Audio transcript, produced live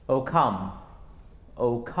come,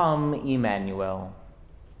 O come, Emmanuel.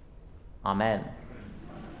 Amen.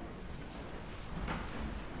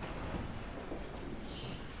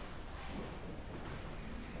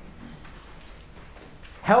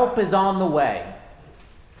 Help is on the way.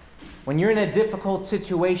 When you're in a difficult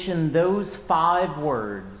situation, those 5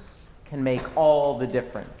 words can make all the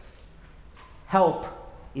difference. Help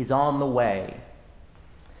is on the way.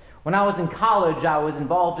 When I was in college, I was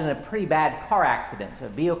involved in a pretty bad car accident. A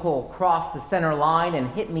vehicle crossed the center line and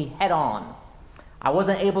hit me head on. I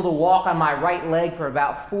wasn't able to walk on my right leg for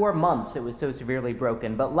about 4 months. It was so severely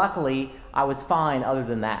broken, but luckily I was fine other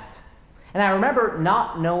than that. And I remember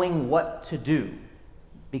not knowing what to do.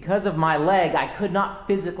 Because of my leg, I could not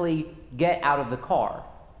physically get out of the car.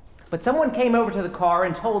 But someone came over to the car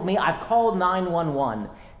and told me, I've called 911.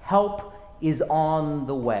 Help is on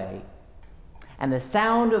the way. And the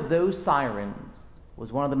sound of those sirens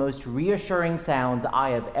was one of the most reassuring sounds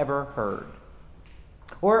I have ever heard.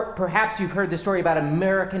 Or perhaps you've heard the story about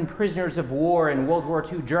American prisoners of war in World War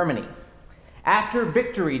II Germany. After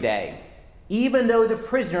Victory Day, even though the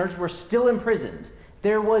prisoners were still imprisoned,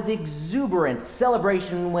 there was exuberant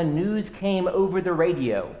celebration when news came over the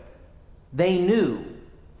radio. They knew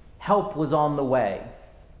help was on the way.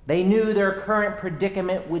 They knew their current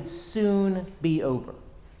predicament would soon be over.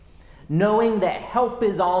 Knowing that help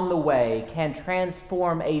is on the way can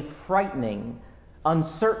transform a frightening,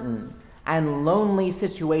 uncertain, and lonely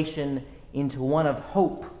situation into one of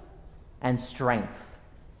hope and strength.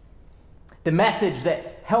 The message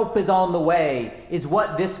that help is on the way is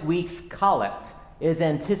what this week's collect is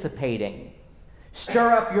anticipating.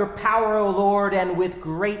 Stir up your power, O Lord, and with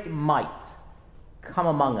great might come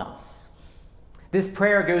among us. This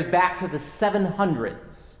prayer goes back to the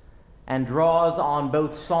 700s and draws on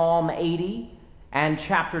both Psalm 80 and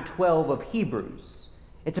chapter 12 of Hebrews.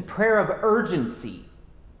 It's a prayer of urgency.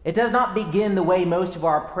 It does not begin the way most of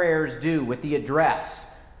our prayers do, with the address,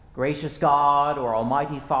 Gracious God or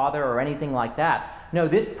Almighty Father or anything like that. No,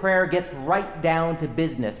 this prayer gets right down to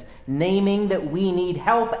business, naming that we need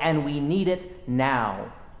help and we need it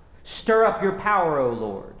now. Stir up your power, O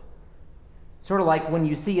Lord. Sort of like when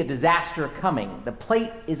you see a disaster coming. The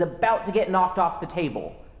plate is about to get knocked off the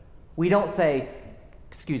table. We don't say,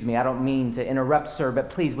 excuse me, I don't mean to interrupt, sir, but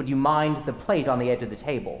please, would you mind the plate on the edge of the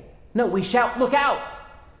table? No, we shout, look out!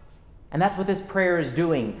 And that's what this prayer is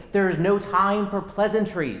doing. There is no time for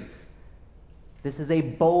pleasantries. This is a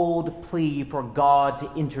bold plea for God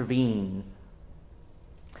to intervene.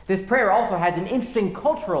 This prayer also has an interesting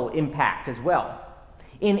cultural impact as well.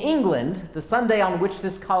 In England, the Sunday on which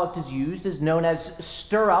this collect is used is known as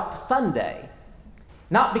Stir Up Sunday.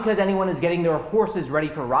 Not because anyone is getting their horses ready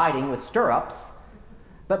for riding with stirrups,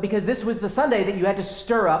 but because this was the Sunday that you had to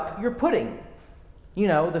stir up your pudding. You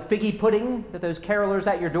know, the figgy pudding that those carolers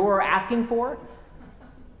at your door are asking for.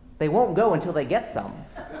 They won't go until they get some.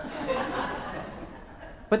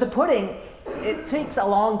 But the pudding, it takes a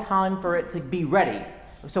long time for it to be ready.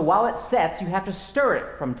 So while it sets, you have to stir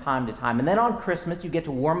it from time to time. And then on Christmas, you get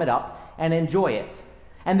to warm it up and enjoy it.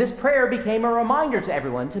 And this prayer became a reminder to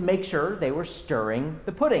everyone to make sure they were stirring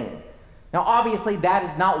the pudding. Now, obviously, that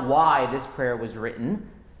is not why this prayer was written,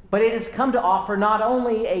 but it has come to offer not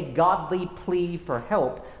only a godly plea for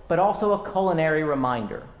help, but also a culinary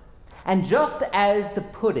reminder. And just as the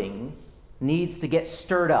pudding needs to get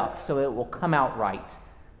stirred up so it will come out right,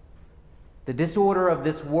 the disorder of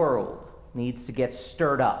this world needs to get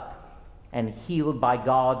stirred up and healed by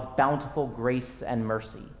God's bountiful grace and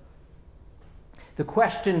mercy. The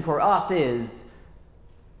question for us is,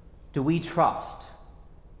 do we trust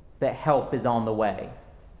that help is on the way?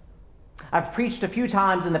 I've preached a few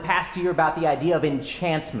times in the past year about the idea of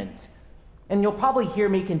enchantment, and you'll probably hear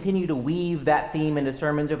me continue to weave that theme into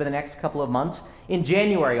sermons over the next couple of months. In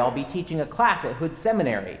January, I'll be teaching a class at Hood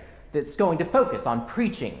Seminary that's going to focus on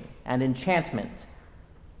preaching and enchantment.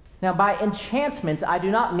 Now, by enchantment, I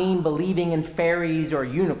do not mean believing in fairies or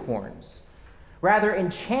unicorns. Rather,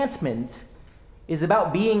 enchantment is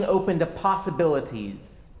about being open to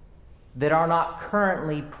possibilities that are not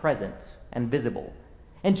currently present and visible.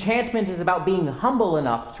 Enchantment is about being humble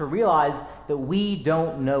enough to realize that we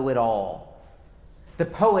don't know it all. The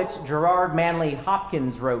poet Gerard Manley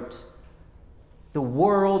Hopkins wrote, "The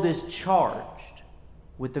world is charged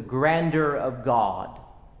with the grandeur of God."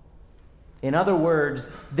 In other words,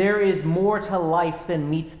 there is more to life than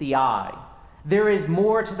meets the eye. There is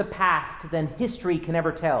more to the past than history can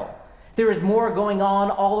ever tell. There is more going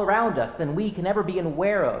on all around us than we can ever be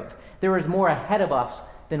aware of. There is more ahead of us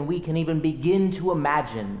than we can even begin to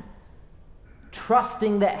imagine.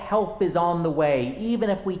 Trusting that help is on the way, even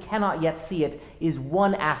if we cannot yet see it, is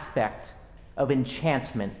one aspect of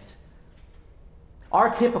enchantment. Our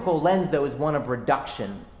typical lens, though, is one of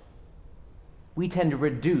reduction. We tend to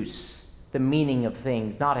reduce the meaning of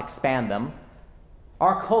things, not expand them.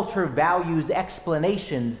 Our culture values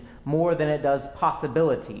explanations more than it does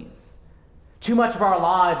possibilities. Too much of our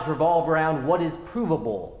lives revolve around what is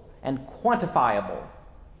provable and quantifiable.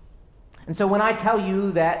 And so when I tell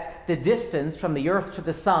you that the distance from the earth to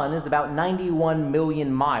the sun is about 91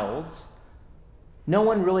 million miles, no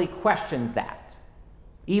one really questions that,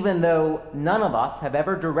 even though none of us have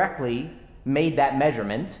ever directly made that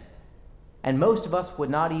measurement, and most of us would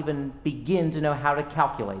not even begin to know how to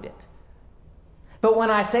calculate it. But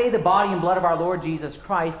when I say the body and blood of our Lord Jesus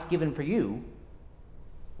Christ given for you,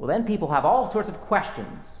 well, then people have all sorts of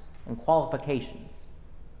questions and qualifications.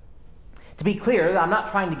 To be clear, I'm not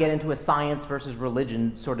trying to get into a science versus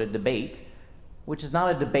religion sort of debate, which is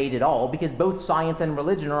not a debate at all, because both science and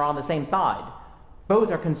religion are on the same side. Both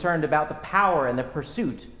are concerned about the power and the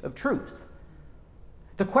pursuit of truth.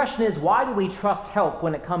 The question is, why do we trust help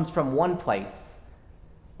when it comes from one place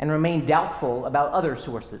and remain doubtful about other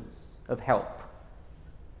sources of help?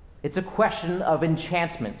 It's a question of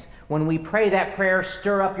enchantment. When we pray that prayer,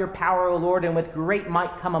 "Stir up your power, O Lord, and with great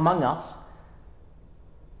might come among us,"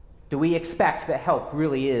 do we expect that help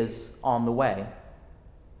really is on the way?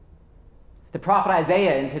 The prophet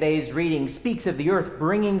Isaiah in today's reading speaks of the earth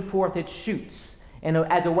bringing forth its shoots and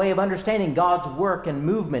as a way of understanding God's work and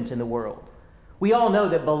movement in the world. We all know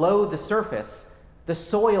that below the surface, the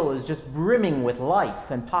soil is just brimming with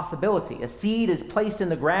life and possibility. A seed is placed in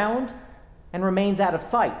the ground and remains out of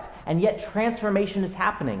sight, and yet transformation is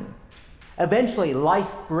happening. Eventually,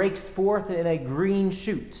 life breaks forth in a green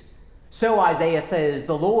shoot. So Isaiah says,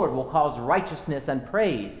 the Lord will cause righteousness and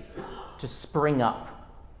praise to spring up.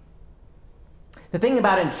 The thing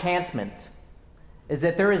about enchantment is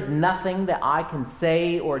that there is nothing that I can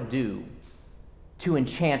say or do to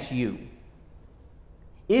enchant you.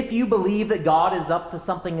 If you believe that God is up to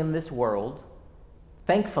something in this world,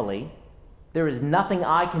 thankfully, there is nothing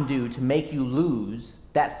I can do to make you lose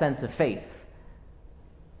that sense of faith.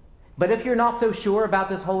 But if you're not so sure about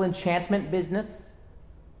this whole enchantment business,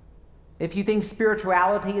 if you think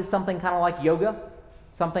spirituality is something kind of like yoga,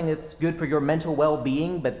 something that's good for your mental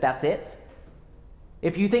well-being, but that's it,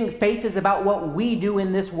 if you think faith is about what we do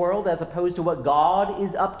in this world as opposed to what God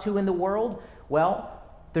is up to in the world, well,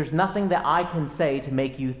 there's nothing that I can say to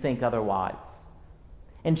make you think otherwise.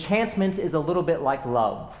 Enchantment is a little bit like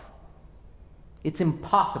love. It's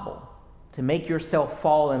impossible to make yourself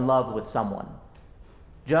fall in love with someone,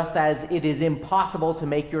 just as it is impossible to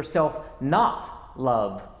make yourself not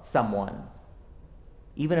love someone,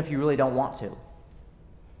 even if you really don't want to.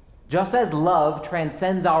 Just as love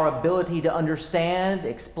transcends our ability to understand,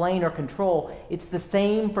 explain, or control, it's the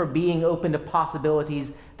same for being open to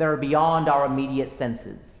possibilities that are beyond our immediate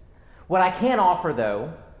senses. What I can offer,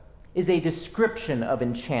 though, is a description of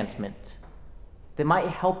enchantment that might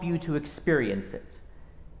help you to experience it.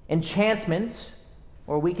 Enchantment,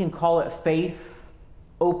 or we can call it faith,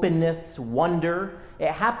 openness, wonder,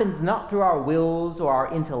 it happens not through our wills or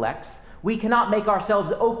our intellects. We cannot make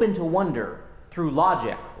ourselves open to wonder through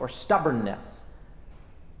logic or stubbornness.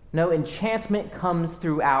 No, enchantment comes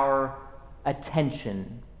through our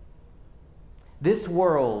attention. This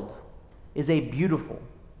world is a beautiful,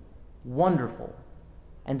 wonderful,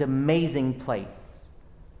 and amazing place.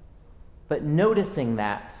 But noticing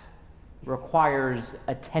that requires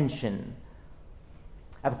attention.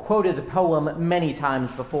 I've quoted the poem many times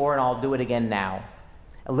before, and I'll do it again now.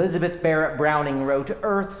 Elizabeth Barrett Browning wrote,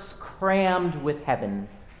 "Earth's crammed with heaven,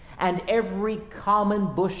 and every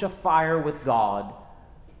common bush afire with God.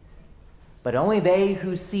 But only they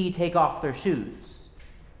who see take off their shoes.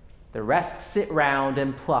 The rest sit round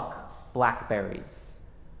and pluck blackberries."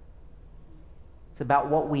 It's about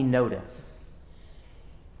what we notice.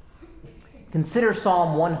 Consider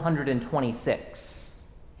Psalm 126.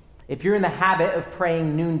 If you're in the habit of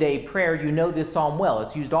praying noonday prayer, you know this psalm well.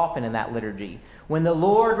 It's used often in that liturgy. When the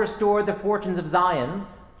Lord restored the fortunes of Zion,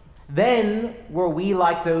 then were we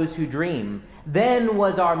like those who dream. Then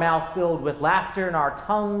was our mouth filled with laughter and our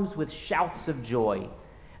tongues with shouts of joy.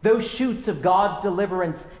 Those shoots of God's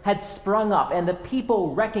deliverance had sprung up, and the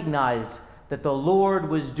people recognized that the Lord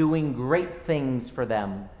was doing great things for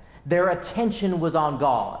them. Their attention was on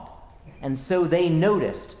God, and so they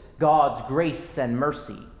noticed God's grace and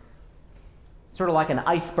mercy. Sort of like an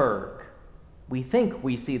iceberg. We think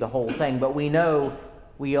we see the whole thing, but we know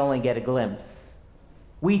we only get a glimpse.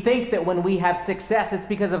 We think that when we have success, it's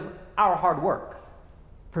because of our hard work,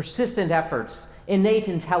 persistent efforts, innate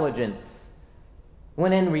intelligence,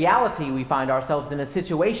 when in reality we find ourselves in a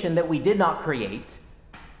situation that we did not create,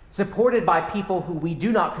 supported by people who we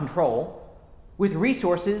do not control, with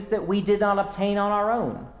resources that we did not obtain on our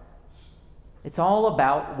own. It's all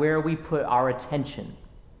about where we put our attention.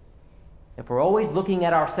 If we're always looking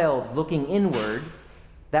at ourselves, looking inward,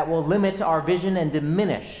 that will limit our vision and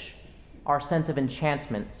diminish our sense of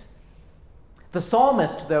enchantment. The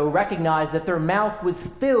psalmist, though, recognized that their mouth was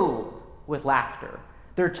filled with laughter,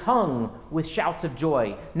 their tongue with shouts of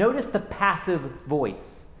joy. Notice the passive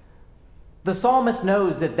voice. The psalmist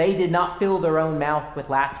knows that they did not fill their own mouth with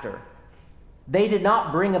laughter. They did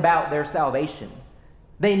not bring about their salvation.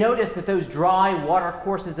 They notice that those dry water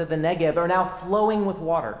courses of the Negev are now flowing with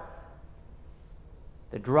water.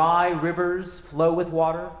 The dry rivers flow with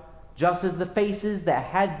water, just as the faces that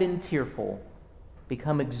had been tearful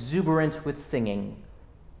become exuberant with singing.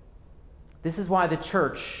 This is why the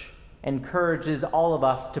church encourages all of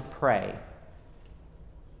us to pray.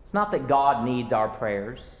 It's not that God needs our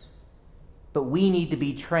prayers, but we need to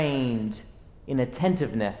be trained in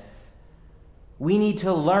attentiveness. We need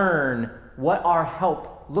to learn what our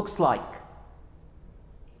help looks like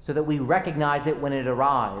so that we recognize it when it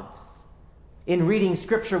arrives. In reading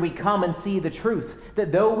Scripture, we come and see the truth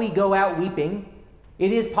that though we go out weeping,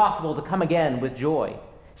 it is possible to come again with joy.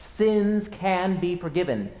 Sins can be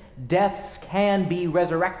forgiven. Deaths can be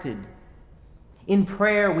resurrected. In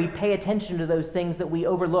prayer, we pay attention to those things that we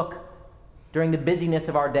overlook during the busyness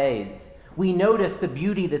of our days. We notice the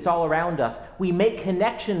beauty that's all around us. We make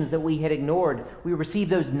connections that we had ignored. We receive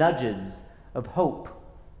those nudges of hope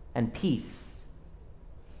and peace.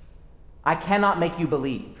 I cannot make you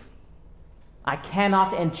believe. I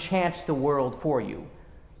cannot enchant the world for you.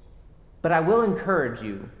 But I will encourage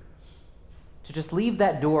you to just leave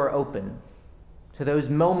that door open to those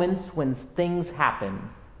moments when things happen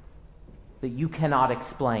that you cannot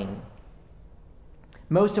explain.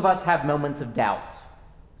 Most of us have moments of doubt,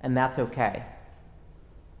 and that's okay.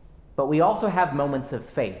 But we also have moments of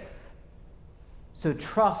faith. So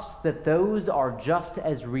trust that those are just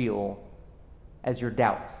as real as your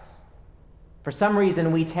doubts. For some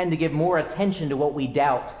reason, we tend to give more attention to what we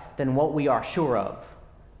doubt than what we are sure of.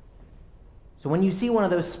 So when you see one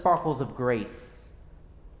of those sparkles of grace,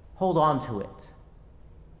 hold on to it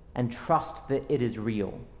and trust that it is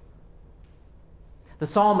real. The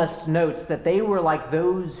psalmist notes that they were like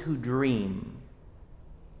those who dream.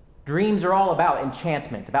 Dreams are all about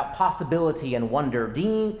enchantment, about possibility and wonder.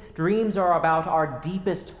 Dreams are about our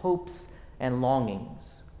deepest hopes and longings.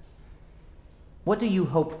 What do you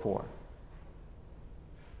hope for?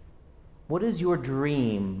 What is your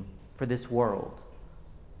dream for this world?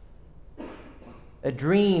 A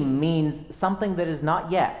dream means something that is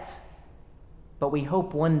not yet, but we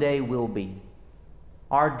hope one day will be.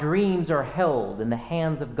 Our dreams are held in the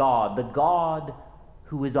hands of God, the God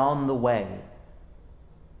who is on the way.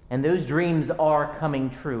 And those dreams are coming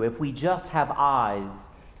true if we just have eyes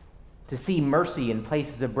to see mercy in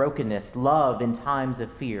places of brokenness, love in times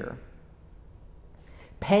of fear.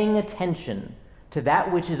 Paying attention to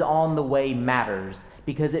that which is on the way matters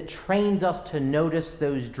because it trains us to notice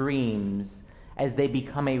those dreams as they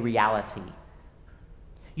become a reality.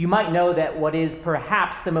 You might know that what is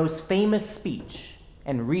perhaps the most famous speech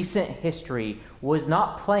in recent history was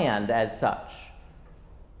not planned as such.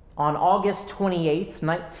 On August 28,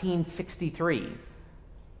 1963,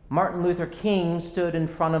 Martin Luther King stood in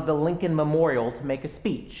front of the Lincoln Memorial to make a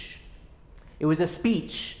speech. It was a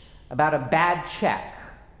speech about a bad check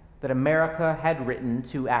that America had written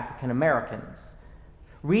to African Americans.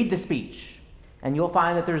 Read the speech, and you'll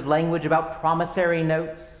find that there's language about promissory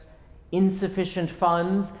notes, insufficient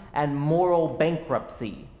funds, and moral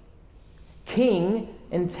bankruptcy. King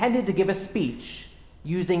intended to give a speech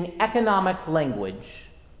using economic language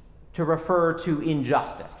to refer to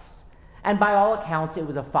injustice, and by all accounts, it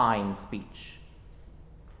was a fine speech.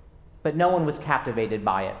 But no one was captivated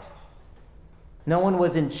by it. No one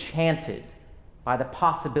was enchanted by the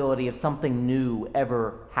possibility of something new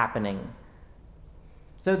ever happening.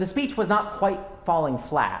 So the speech was not quite falling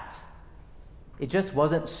flat. It just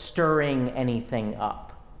wasn't stirring anything up.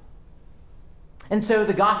 And so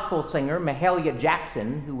the gospel singer, Mahalia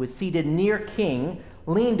Jackson, who was seated near King,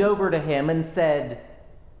 leaned over to him and said,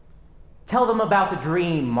 "Tell them about the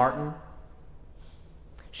dream, Martin."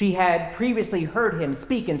 She had previously heard him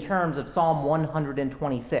speak in terms of Psalm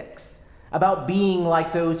 126, about being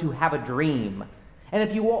like those who have a dream. And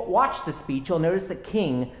if you watch the speech, you'll notice that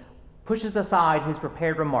King pushes aside his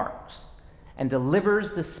prepared remarks and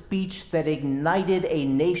delivers the speech that ignited a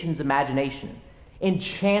nation's imagination,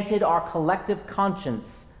 enchanted our collective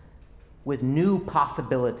conscience with new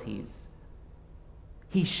possibilities.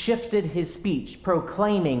 He shifted his speech,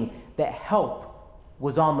 proclaiming that help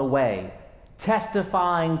was on the way,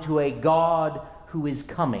 testifying to a God who is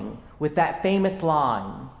coming, with that famous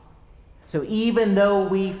line. So even though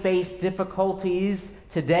we face difficulties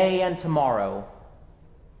today and tomorrow,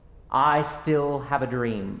 I still have a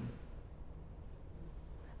dream.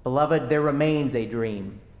 Beloved, there remains a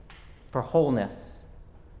dream for wholeness,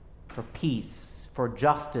 for peace, for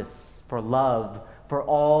justice, for love, for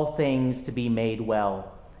all things to be made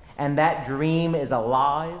well. And that dream is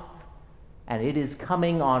alive, and it is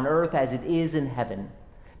coming on earth as it is in heaven,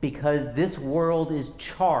 because this world is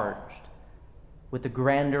charged with the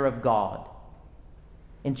grandeur of God,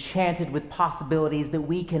 enchanted with possibilities that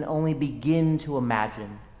we can only begin to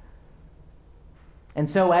imagine. And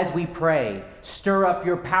so as we pray, stir up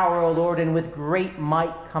your power, O Lord, and with great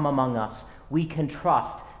might come among us, we can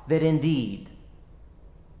trust that indeed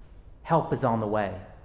help is on the way.